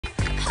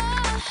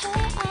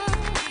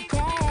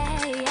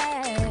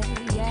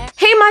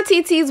my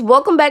TTs,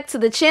 welcome back to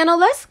the channel.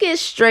 Let's get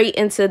straight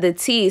into the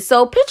tea.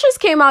 So pictures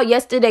came out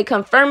yesterday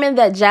confirming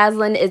that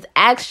Jazylyn is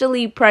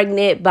actually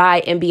pregnant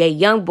by NBA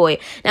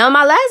YoungBoy. Now in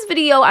my last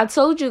video, I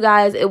told you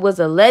guys it was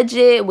alleged,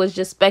 it was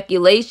just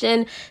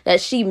speculation that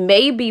she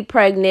may be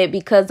pregnant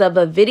because of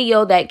a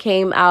video that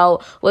came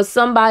out with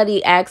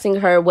somebody asking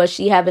her was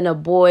she having a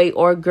boy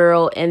or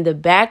girl in the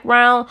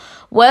background.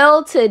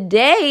 Well,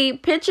 today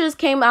pictures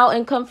came out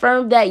and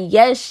confirmed that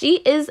yes, she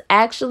is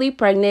actually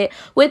pregnant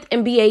with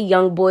NBA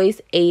YoungBoy's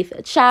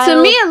 8th child.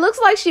 To me, it looks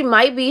like she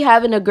might be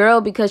having a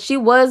girl because she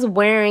was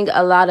wearing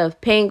a lot of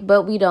pink,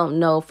 but we don't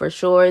know for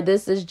sure.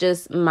 This is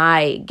just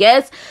my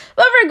guess.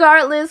 But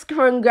regardless,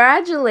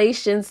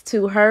 congratulations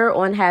to her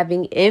on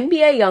having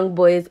NBA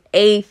YoungBoy's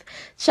 8th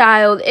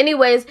child.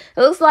 Anyways, it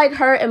looks like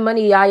her and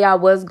Moneyyaya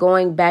was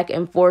going back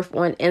and forth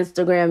on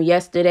Instagram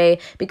yesterday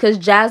because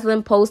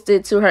Jazylyn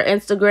posted to her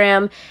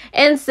Instagram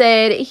and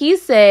he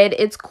said,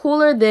 "It's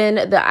cooler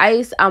than the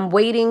ice I'm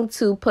waiting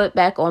to put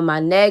back on my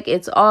neck.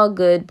 It's all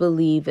good.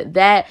 Believe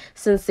that.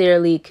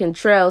 Sincerely,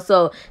 Contrell."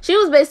 So she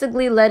was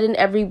basically letting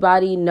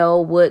everybody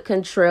know what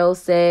Contrell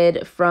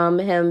said from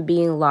him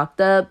being locked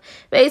up.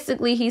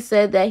 Basically, he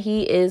said that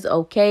he is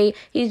okay.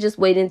 He's just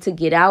waiting to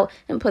get out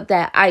and put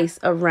that ice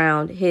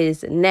around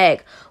his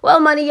neck. Well,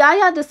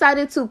 Moneyyaya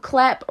decided to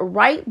clap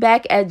right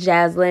back at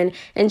Jazylyn,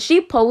 and she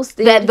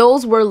posted that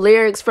those were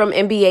lyrics from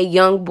NBA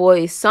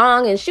YoungBoy's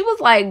song, and she was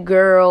like,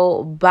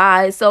 "Girl,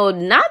 bye." So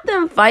not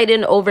them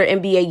fighting over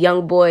NBA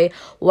YoungBoy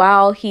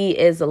while he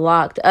is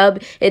locked up.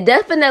 It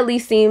definitely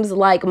seems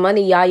like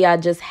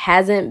Moneyyaya just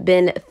hasn't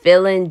been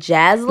feeling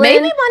Jazylyn.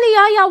 Maybe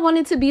Moneyyaya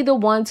wanted to be the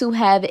one to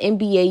have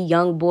NBA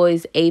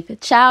YoungBoy's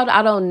 8th child.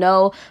 I don't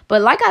know,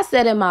 but like I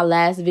said in my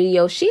last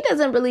video, she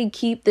doesn't really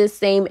keep this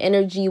same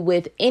energy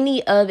with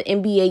any of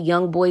NBA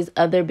YoungBoy's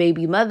other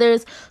baby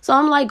mothers. So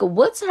I'm like,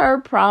 what's her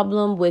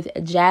problem with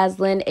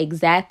Jazylyn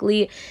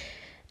exactly?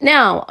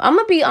 Now, I'm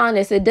going to be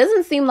honest, it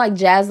doesn't seem like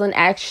Jazylyn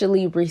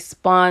actually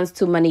responds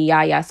to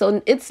Moneyyaya.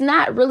 So it's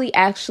not really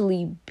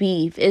actually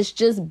beef. It's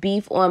just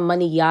beef on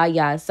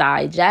Moneyyaya's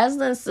side.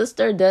 Jazylyn's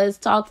sister does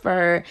talk for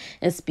her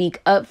and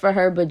speak up for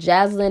her, but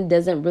Jazylyn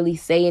doesn't really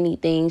say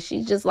anything.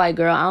 She's just like,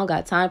 "Girl, I don't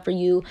got time for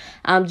you.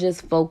 I'm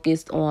just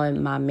focused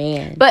on my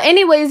man." But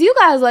anyways, you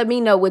guys let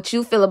me know what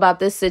you feel about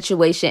this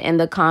situation in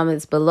the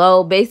comments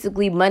below.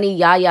 Basically,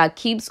 Moneyyaya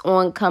keeps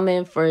on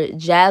coming for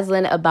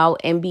Jazylyn about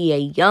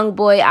NBA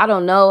YoungBoy. I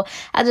don't know.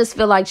 I just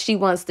feel like she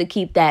wants to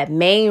keep that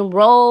main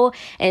role,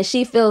 and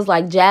she feels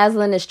like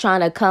Jazylyn is trying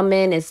to come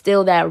in and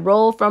steal that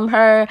role from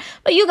her.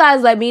 But you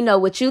guys let me know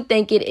what you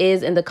think it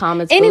is in the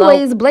comments below.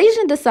 Anyways,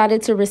 Blasian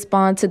decided to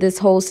respond to this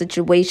whole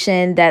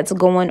situation that's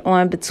going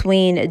on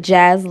between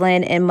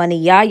Jazylyn and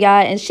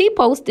Moneyyaya, and she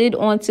posted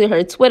onto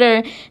her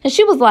Twitter, and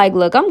she was like,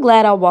 "Look, I'm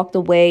glad I walked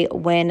away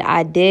when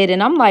I did."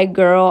 And I'm like,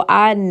 "Girl,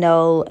 I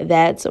know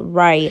that's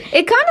right."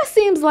 It kind of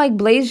seems like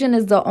Blasian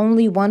is the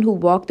only one who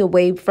walked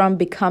away from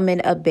becoming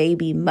a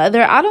baby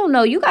mother. I don't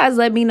know. You guys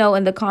let me know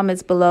in the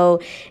comments below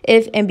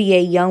if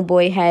NBA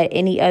YoungBoy had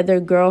any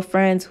other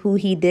girlfriends who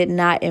he did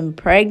not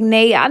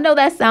impregnate. I know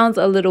that sounds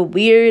a little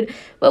weird,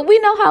 but we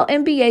know how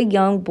NBA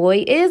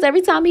YoungBoy is. Every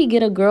time he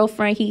get a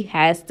girlfriend, he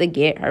has to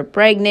get her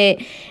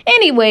pregnant.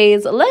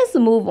 Anyways, let's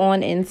move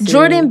on into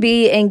Jordan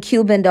B and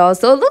Cuban Doll.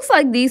 So it looks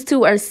like these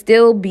two are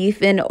still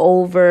beefing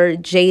over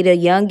Jada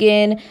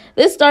Youngin.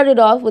 This started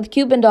off with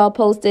Cuban Doll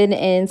posting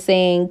and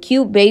saying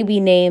 "cute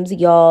baby names,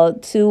 y'all"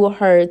 to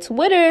her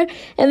Twitter,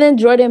 and then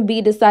Jordan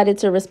B decided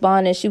to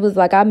respond, and she was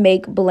like, "I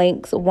make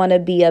blanks wanna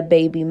be a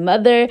baby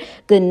mother.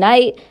 Good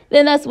night."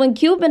 Then that's when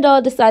Cuban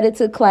Doll decided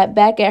to clap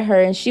back at her,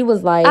 and she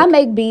was like, "I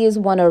make B's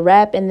wanna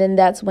rap." And then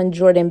that's when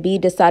Jordan B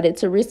decided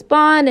to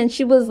respond, and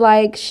she was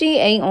like, "She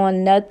ain't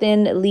on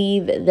nothing,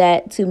 leave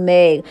that to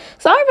Meg."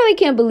 So I really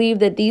can't believe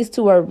that these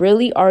two are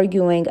really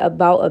arguing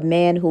about a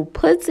man who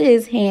puts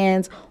his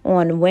hands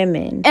on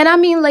women. And I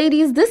mean,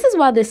 ladies, this is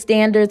why the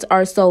standards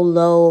are so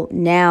low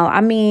now.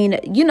 I mean,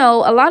 you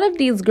know, a lot of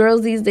these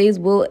girls these days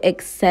will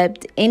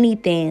accept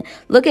anything.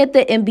 Look at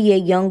the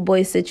NBA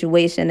YoungBoy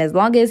situation. As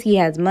long as he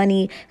has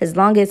money, as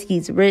long as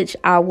he's rich,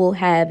 I will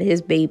have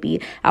his baby.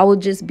 I will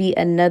just be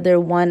another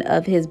one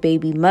of his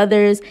baby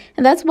mothers.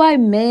 And that's why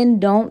men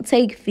don't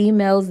take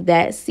females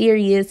that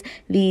serious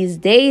these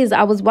days.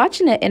 I was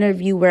watching an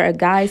interview where a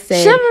guy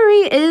said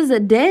chivalry is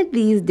dead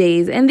these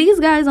days. And these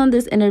guys on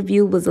this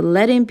interview was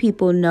letting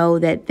people know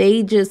that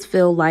they just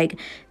feel like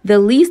the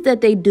least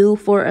that they do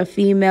for a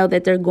female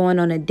that they're going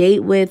on a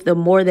date with, the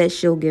more that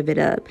she'll give it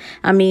up.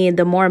 I mean,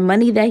 the more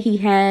money that he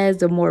has,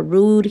 the more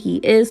rude he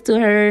is to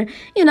her,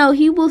 you know,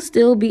 he will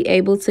still be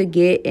able to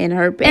get in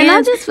her pants. And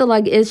I just feel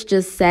like it's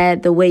just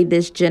sad the way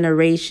this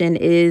generation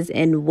is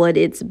and what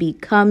it's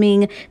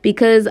becoming,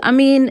 because I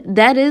mean,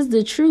 that is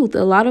the truth.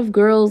 A lot of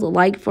girls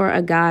like for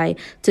a guy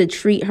to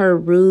treat her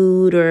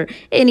rude or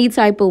any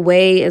type of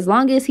way. As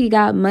long as he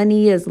got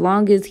money, as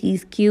long as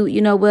he's cute, you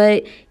know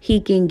what,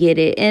 he can get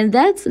it. And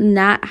that's that's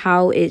not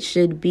how it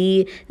should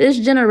be. This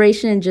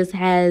generation just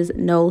has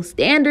no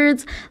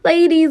standards.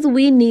 Ladies,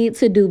 we need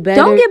to do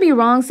better. Don't get me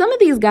wrong, some of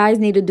these guys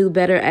need to do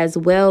better as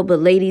well, but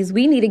ladies,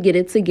 we need to get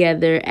it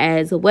together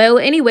as well.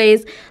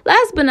 Anyways,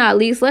 last but not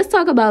least, let's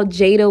talk about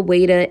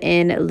JaydaWayda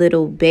and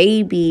Lil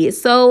Baby.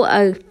 So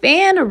a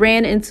fan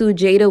ran into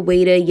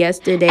JaydaWayda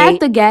yesterday at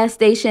the gas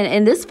station,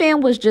 and this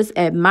fan was just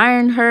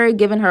admiring her,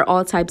 giving her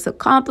all types of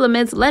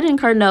compliments, letting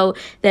her know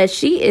that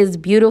she is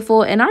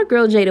beautiful. And our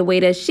girl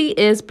JaydaWayda, she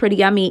is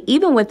pretty. I mean,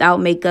 even without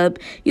makeup,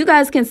 you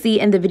guys can see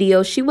in the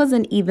video, she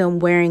wasn't even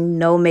wearing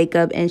no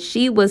makeup and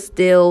she was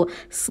still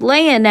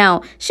slaying.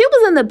 Now, she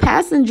was in the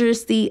passenger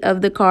seat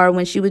of the car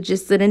when she was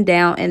just sitting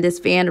down and this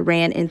fan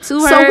ran into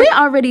her. So we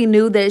already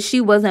knew that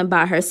she wasn't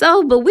by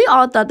herself, but we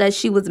all thought that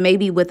she was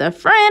maybe with a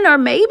friend or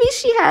maybe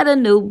she had a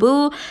new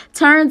boo.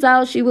 Turns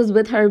out she was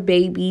with her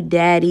baby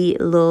daddy,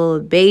 Lil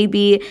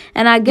Baby.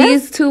 And I guess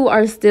these two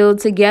are still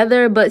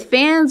together, but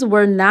fans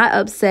were not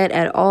upset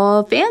at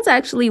all. Fans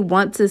actually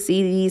want to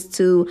see these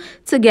two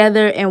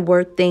together and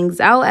work things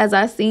out. As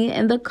I seen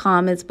in the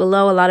comments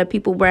below, a lot of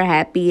people were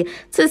happy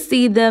to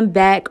see them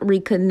back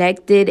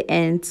reconnected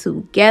and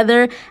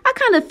together. I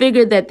kind of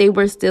figured that they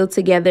were still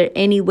together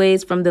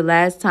anyways from the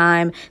last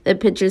time the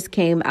pictures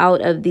came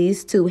out of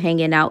these two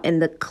hanging out in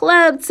the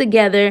club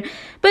together.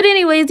 But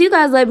anyways, you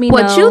guys let me know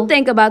what you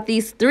think about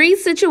these three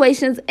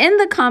situations in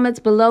the comments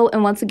below.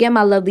 And once again,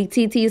 my lovely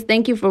TTs,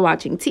 thank you for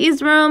watching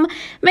T's Room.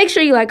 Make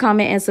sure you like,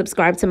 comment, and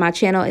subscribe to my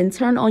channel and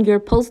turn on your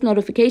post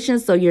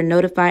notifications so you're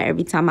notified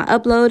every time I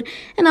upload.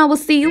 And I will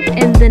see you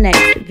in the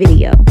next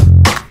video.